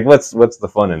 Like, what's the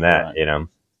fun in that? Right.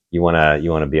 You want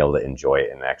to be able to enjoy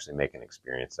it and actually make an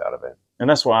experience out of it. And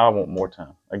that's why I want more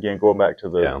time. Again, going back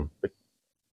to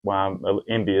why I'm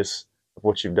envious of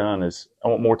what you've done is I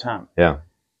want more time. Yeah.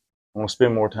 I want to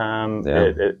spend more time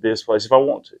at this place if I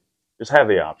want to. Just have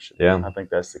the option. Yeah. I think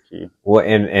that's the key. Well,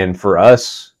 and for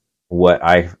us, what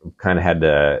I kind of had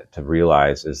to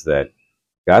realize is that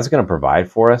God's going to provide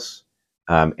for us,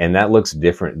 and that looks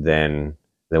different than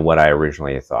what I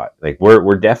originally thought. Like,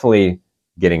 we're definitely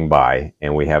getting by,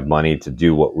 and we have money to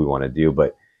do what we want to do,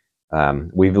 but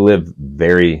we've lived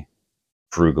very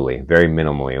frugally, very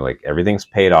minimally. Like, everything's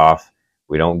paid off.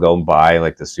 We don't go and buy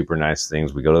like the super nice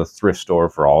things. We go to the thrift store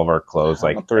for all of our clothes,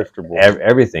 like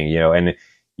everything, and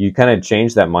you kind of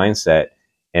change that mindset,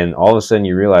 and all of a sudden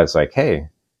you realize, like, hey,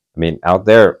 I mean, out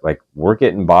there, like, we're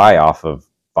getting by off of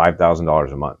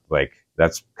 $5,000 a month. Like,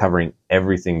 that's covering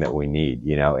everything that we need,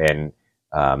 and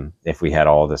if we had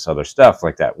all this other stuff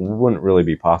like that, wouldn't really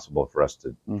be possible for us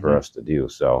to do.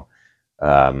 So,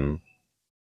 So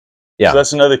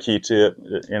that's another key tip.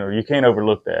 You can't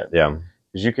overlook that. Yeah.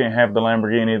 Because you can't have the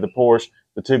Lamborghini, the Porsche,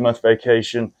 the 2-month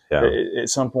vacation. Yeah. At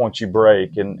some point you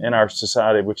break. And in our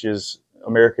society, which is,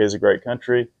 America is a great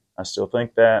country, I still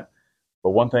think that. But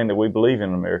one thing that we believe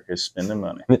in America is spending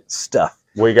money. Stuff.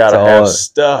 We got to have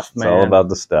stuff, man. It's all about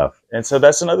the stuff. And so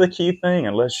that's another key thing.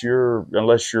 Unless your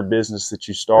business that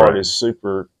you start is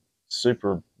super,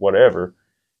 super whatever,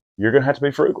 you're going to have to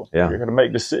be frugal. Yeah. You're going to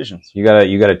make decisions. You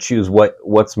gotta choose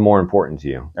what's more important to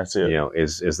you. That's it.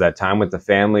 Is that time with the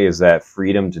family? Is that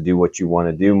freedom to do what you want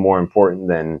to do more important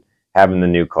than having the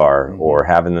new car or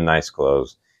having the nice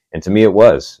clothes? And to me, it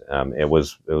was. It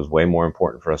was way more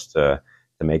important for us to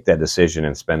make that decision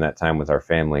and spend that time with our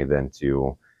family than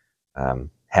to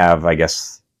have, I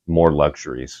guess, more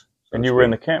luxuries. And you were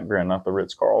in the campground, not the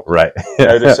Ritz-Carlton. Right.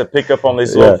 Just to pick up on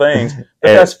these little things.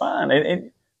 But that's fine.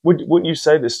 And wouldn't you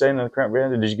say that staying in the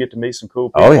campground, did you get to meet some cool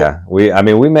people? Oh yeah,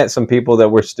 we met some people that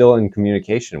we're still in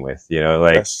communication with.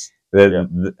 This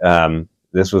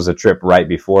was a trip right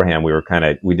beforehand.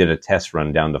 We did a test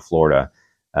run down to Florida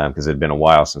because it had been a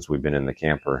while since we've been in the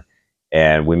camper,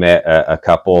 and we met a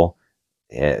couple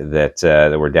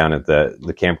that were down at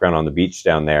the campground on the beach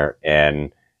down there,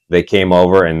 and they came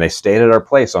over and they stayed at our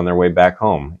place on their way back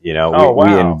home. We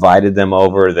invited them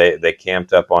over. They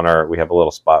camped up on we have a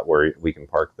little spot where we can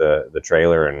park the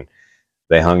trailer, and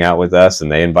they hung out with us, and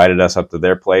they invited us up to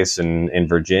their place in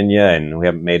Virginia, and we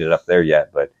haven't made it up there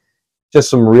yet, but just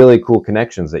some really cool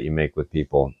connections that you make with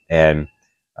people. And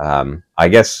I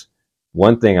guess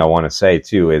one thing I want to say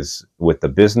too is with the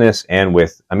business and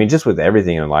just with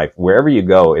everything in life, wherever you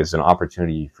go is an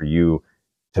opportunity for you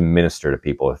to minister to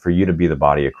people, for you to be the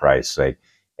body of Christ. Like,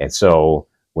 and so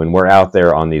when we're out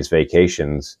there on these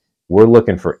vacations, we're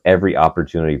looking for every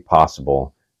opportunity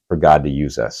possible for God to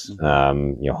use us.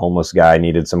 Homeless guy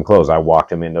needed some clothes. I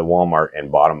walked him into Walmart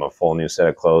and bought him a full new set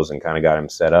of clothes and kind of got him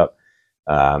set up.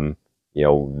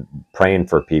 Praying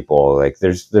for people. Like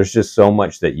there's just so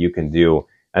much that you can do.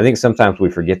 I think sometimes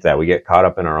we forget that. We get caught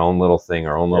up in our own little thing,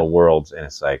 our own little worlds, and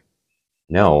it's like,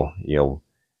 no,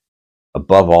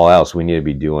 above all else, we need to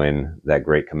be doing that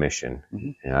Great Commission,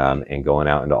 and going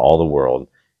out into all the world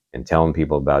and telling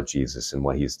people about Jesus and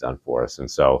what he's done for us.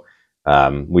 And so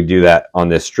we do that on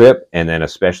this trip, and then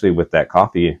especially with that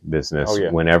coffee business,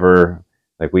 whenever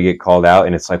like we get called out,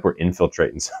 and it's like we're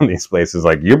infiltrating some of these places.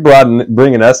 Like, you're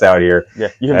bringing us out here. Yeah,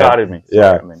 you invited me.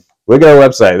 Yeah. Look at our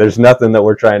website. There's nothing that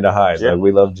we're trying to hide. Like,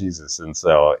 we love Jesus. And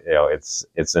so,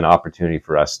 it's an opportunity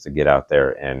for us to get out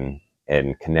there and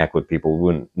connect with people we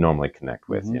wouldn't normally connect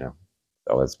with,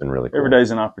 So it's been really cool. Every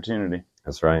day's an opportunity.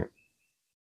 That's right.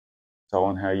 It's all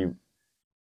on how you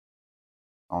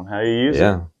use it.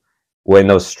 Yeah. When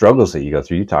those struggles that you go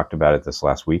through, you talked about it this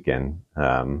last weekend.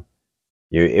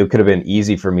 It could have been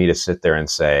easy for me to sit there and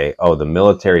say, "Oh, the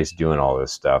military's doing all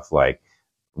this stuff. Like,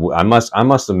 I must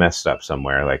have messed up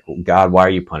somewhere. Like, God, why are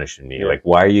you punishing me? Like,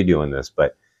 why are you doing this?"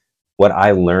 But what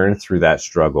I learned through that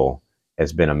struggle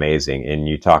has been amazing. And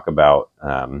you talk about,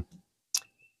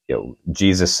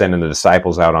 Jesus sending the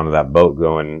disciples out onto that boat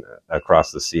going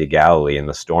across the Sea of Galilee, and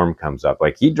the storm comes up.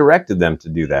 Like, he directed them to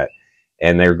do that,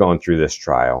 and they're going through this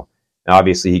trial. Now,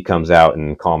 obviously, he comes out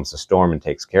and calms the storm and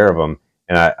takes care of them.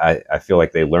 And I feel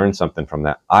like they learned something from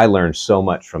that. I learned so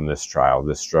much from this trial,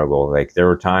 this struggle. Like, there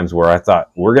were times where I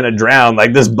thought, we're going to drown.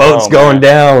 Like, this boat's going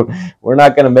down. We're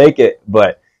not going to make it.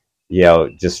 But,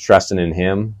 just trusting in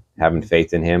him, having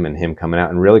faith in him, and him coming out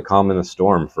and really calming the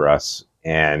storm for us,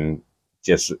 and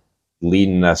just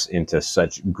leading us into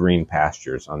such green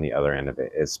pastures on the other end of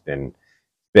it. It's been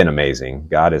amazing.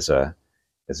 God is a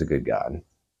good God.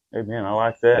 Amen. I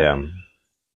like that. Yeah.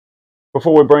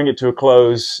 Before we bring it to a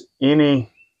close, any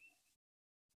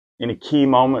key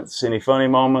moments, any funny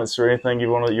moments, or anything you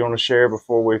want to share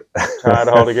before we tie it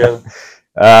all together?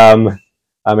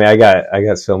 I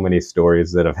got so many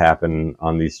stories that have happened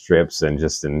on these trips and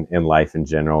just in life in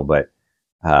general. But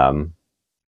the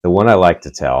one I like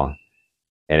to tell,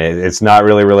 and it's not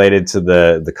really related to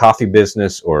the coffee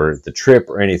business or the trip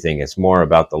or anything. It's more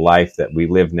about the life that we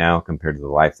live now compared to the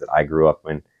life that I grew up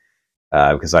in.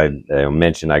 Because I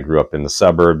mentioned I grew up in the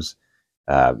suburbs,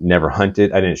 never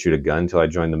hunted. I didn't shoot a gun until I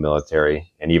joined the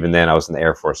military. And even then I was in the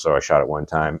Air Force, so I shot at one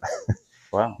time.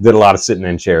 Wow. Did a lot of sitting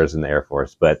in chairs in the Air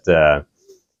Force. But,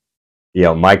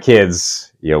 my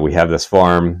kids, we have this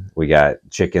farm, we got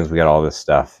chickens, we got all this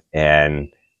stuff.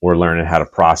 And we're learning how to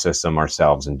process them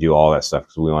ourselves and do all that stuff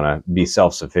because we want to be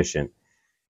self-sufficient.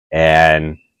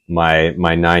 And my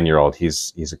 9-year-old,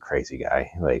 he's a crazy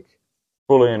guy. Like,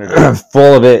 fully energetic.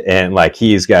 Full of it, and like,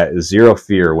 he's got zero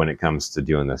fear when it comes to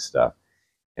doing this stuff.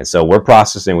 And so we're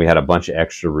processing. We had a bunch of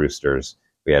extra roosters.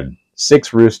 We had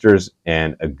 6 roosters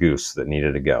and a goose that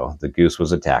needed to go. The goose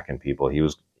was attacking people. He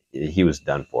was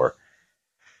done for.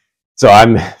 So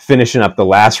I'm finishing up the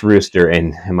last rooster,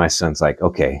 and my son's like,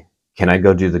 "Okay, can I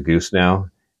go do the goose now?"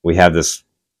 We have this.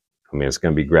 I mean, it's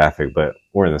going to be graphic, but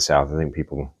we're in the South. I think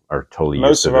people are totally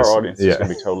used to this. Most of our audience is going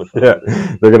to be totally fine.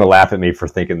 Yeah, they're going to laugh at me for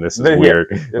thinking this is weird.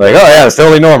 Like, oh yeah, it's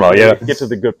totally normal. Yeah, get to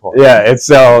the good part. Yeah, and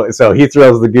so he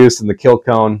throws the goose in the kill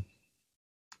cone,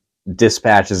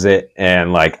 dispatches it,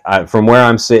 and like, from where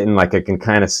I'm sitting, like, I can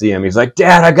kind of see him. He's like,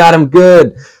 "Dad, I got him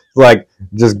good." Like,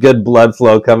 just good blood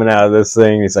flow coming out of this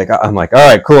thing. He's like, I'm like, "All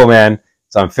right, cool, man."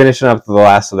 So I'm finishing up the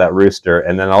last of that rooster,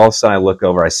 and then all of a sudden I look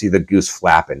over, I see the goose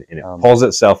flapping, and it pulls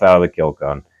itself out of the kill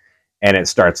cone, and it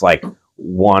starts like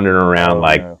wandering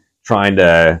around, trying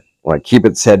to like keep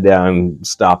its head down,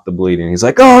 stop the bleeding. He's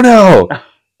like, "Oh no!"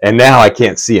 And now I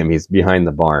can't see him; he's behind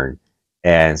the barn,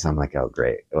 and so I'm like, "Oh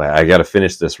great! I got to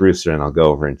finish this rooster, and I'll go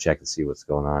over and check and see what's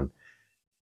going on."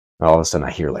 And all of a sudden,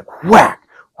 I hear like whack,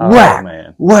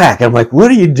 whack, whack. I'm like,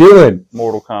 "What are you doing?"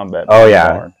 Mortal Kombat. Oh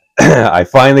yeah. I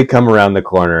finally come around the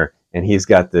corner, and he's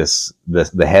got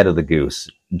the head of the goose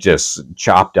just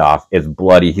chopped off. It's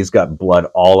bloody. He's got blood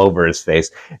all over his face,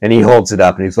 and he holds it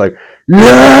up, and he's like,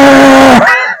 "Yeah!"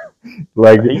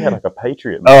 Like, he had like a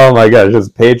patriot. Oh my gosh,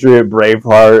 just Patriot,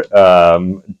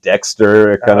 Braveheart,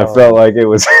 Dexter. It kind of felt like it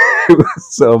was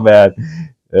so bad.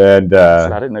 And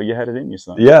I didn't know you had it in you,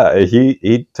 son. Yeah,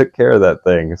 he took care of that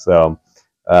thing. So.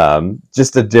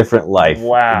 Just a different life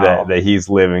that he's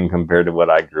living compared to what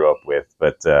I grew up with.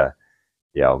 But,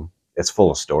 it's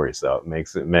full of stories, though. It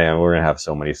makes it, man, we're going to have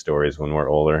so many stories when we're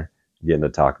older, getting to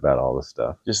talk about all this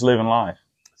stuff. Just living life.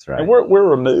 That's right. And we're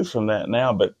removed from that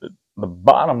now, but the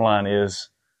bottom line is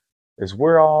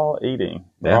we're all eating.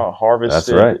 We're all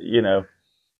harvested, That's right.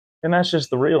 and that's just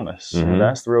the realness. Mhm.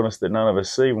 That's the realness that none of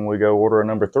us see when we go order a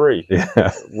number 3.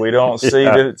 Yeah. We don't see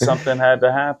that something had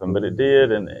to happen, but it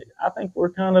did. And I think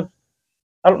we're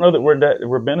I don't know that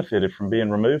we're benefited from being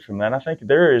removed from that. I think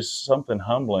there is something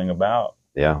humbling about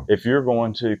if you're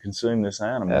going to consume this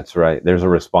animal. That's right. There's a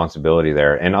responsibility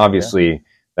there. And obviously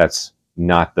that's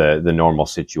not the normal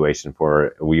situation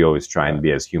for, we always try and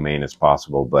be as humane as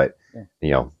possible, but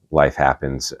life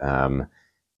happens.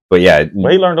 But yeah,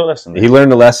 well, he learned a lesson. He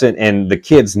learned a lesson, and the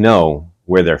kids know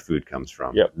where their food comes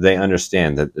from. Yep. They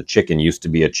understand that the chicken used to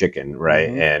be a chicken, right?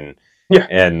 Mm-hmm.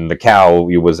 And the cow,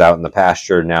 he was out in the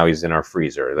pasture, now he's in our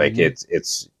freezer. Like it's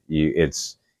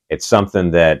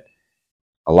something that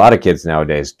a lot of kids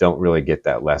nowadays don't really get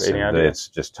that lesson. It's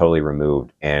just totally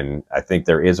removed. And I think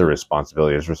there is a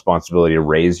responsibility. There's a responsibility to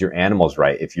raise your animals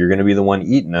right. If you're going to be the one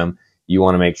eating them, you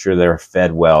want to make sure they're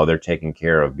fed well, they're taken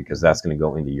care of, because that's going to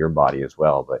go into your body as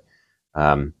well. But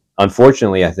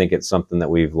unfortunately, I think it's something that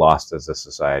we've lost as a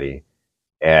society.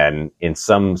 And in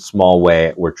some small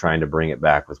way, we're trying to bring it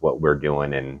back with what we're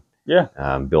doing, and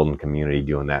building community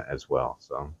doing that as well.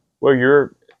 So, well,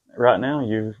 right now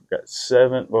you've got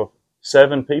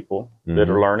 7 people that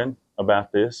are learning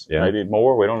about this. Maybe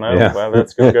more, we don't know. Well,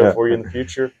 that's going to go for you in the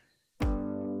future.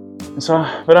 And so,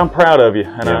 but I'm proud of you,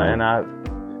 and I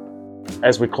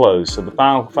as we close, so the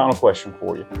final question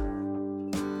for you.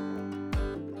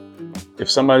 If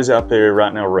somebody's out there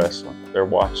right now wrestling, they're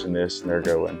watching this and they're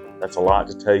going, that's a lot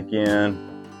to take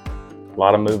in, a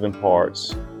lot of moving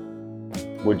parts.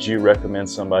 Would you recommend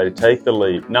somebody take the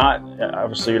leap? Not,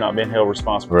 obviously you're not being held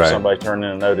responsible for somebody turning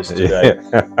in a notice today,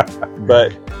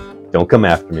 but don't come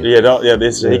after me.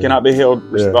 He cannot be held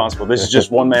responsible. This is just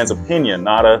one man's opinion,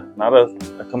 not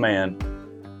a command.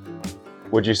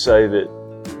 Would you say that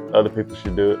other people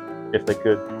should do it if they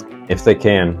could? If they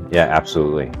can, yeah,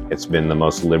 absolutely. It's been the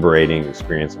most liberating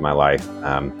experience of my life.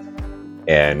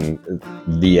 And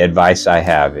the advice I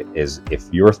have is, if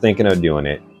you're thinking of doing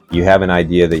it, you have an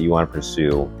idea that you want to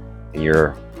pursue, and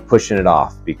you're pushing it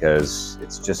off because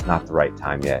it's just not the right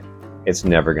time yet, it's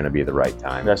never going to be the right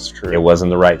time. That's true. It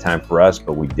wasn't the right time for us,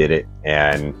 but we did it,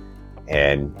 and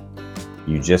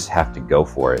you just have to go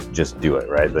for it. Just do it,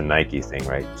 right? The Nike thing,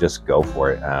 right? Just go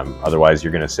for it. Otherwise,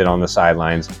 you're going to sit on the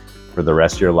sidelines for the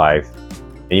rest of your life,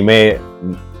 and you may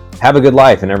have a good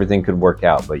life and everything could work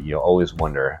out, but you always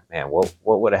wonder, man, what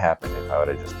would have happened if I would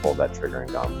have just pulled that trigger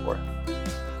and gone for it?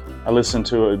 I listened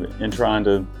to it in trying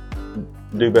to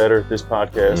do better at this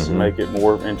podcast and make it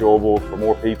more enjoyable for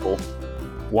more people.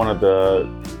 One of the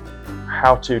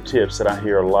how-to tips that I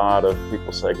hear a lot of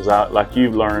people say, because like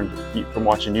you've learned from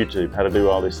watching YouTube how to do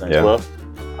all these things. Yeah. Well,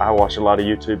 I watch a lot of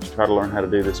YouTube to try to learn how to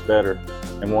do this better.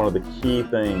 And one of the key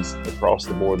things across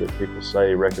the board that people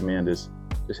recommend is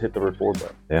just hit the record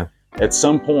button. Yeah. At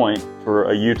some point for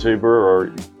a YouTuber,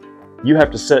 or you have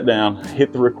to sit down,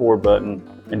 hit the record button,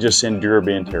 and just endure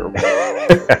being terrible.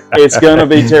 It's going to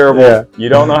be terrible. Yeah. You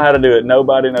don't know how to do it.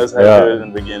 Nobody knows how to do it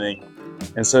in the beginning.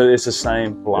 And so it's the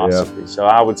same philosophy. So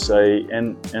I would say,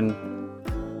 and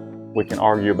we can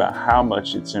argue about how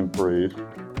much it's improved.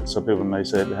 Some people may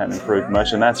say it hadn't improved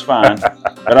much, and that's fine.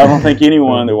 But I don't think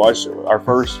anyone that watched our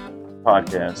first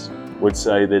podcast would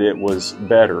say that it was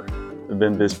better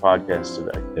than this podcast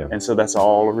today. Yeah. And so that's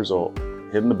all a result.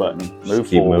 Hitting the button,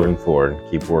 keep moving forward,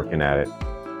 keep working at it.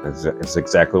 It's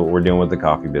exactly what we're doing with the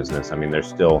coffee business. I mean, there's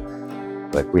still,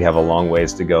 we have a long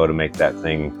ways to go to make that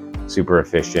thing super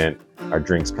efficient. Our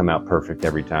drinks come out perfect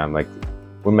every time.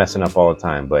 We're messing up all the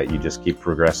time, but you just keep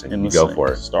progressing and you go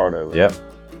for it. Start over. Yep.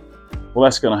 Well,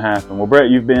 that's going to happen. Well, Brett,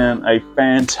 you've been a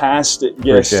fantastic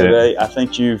guest today. I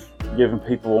think you've given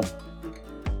people,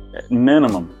 at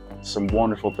minimum, some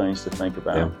wonderful things to think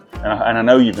about. Yeah. And I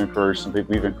know you've encouraged some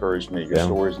people. You've encouraged me. Your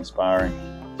story is inspiring.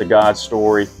 It's a God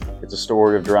story. It's a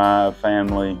story of drive,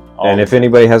 family. And if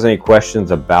anybody has any questions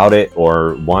about it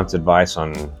or wants advice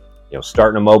on,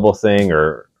 starting a mobile thing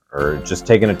or just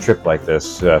taking a trip like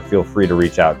this, feel free to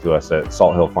reach out to us at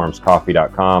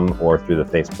salthillfarmscoffee.com or through the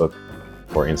Facebook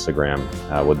or Instagram.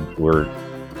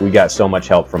 We got so much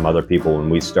help from other people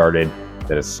when we started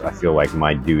that I feel like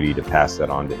my duty to pass that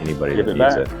on to anybody that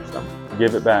needs it. So.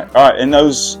 Give it back. All right, and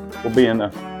those will be in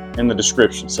the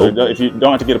description. So if you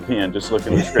don't have to get a pen, just look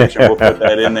in the description. We'll put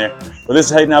that in there. Well, this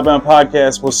is Hayden Outbound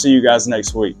Podcast. We'll see you guys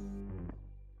next week.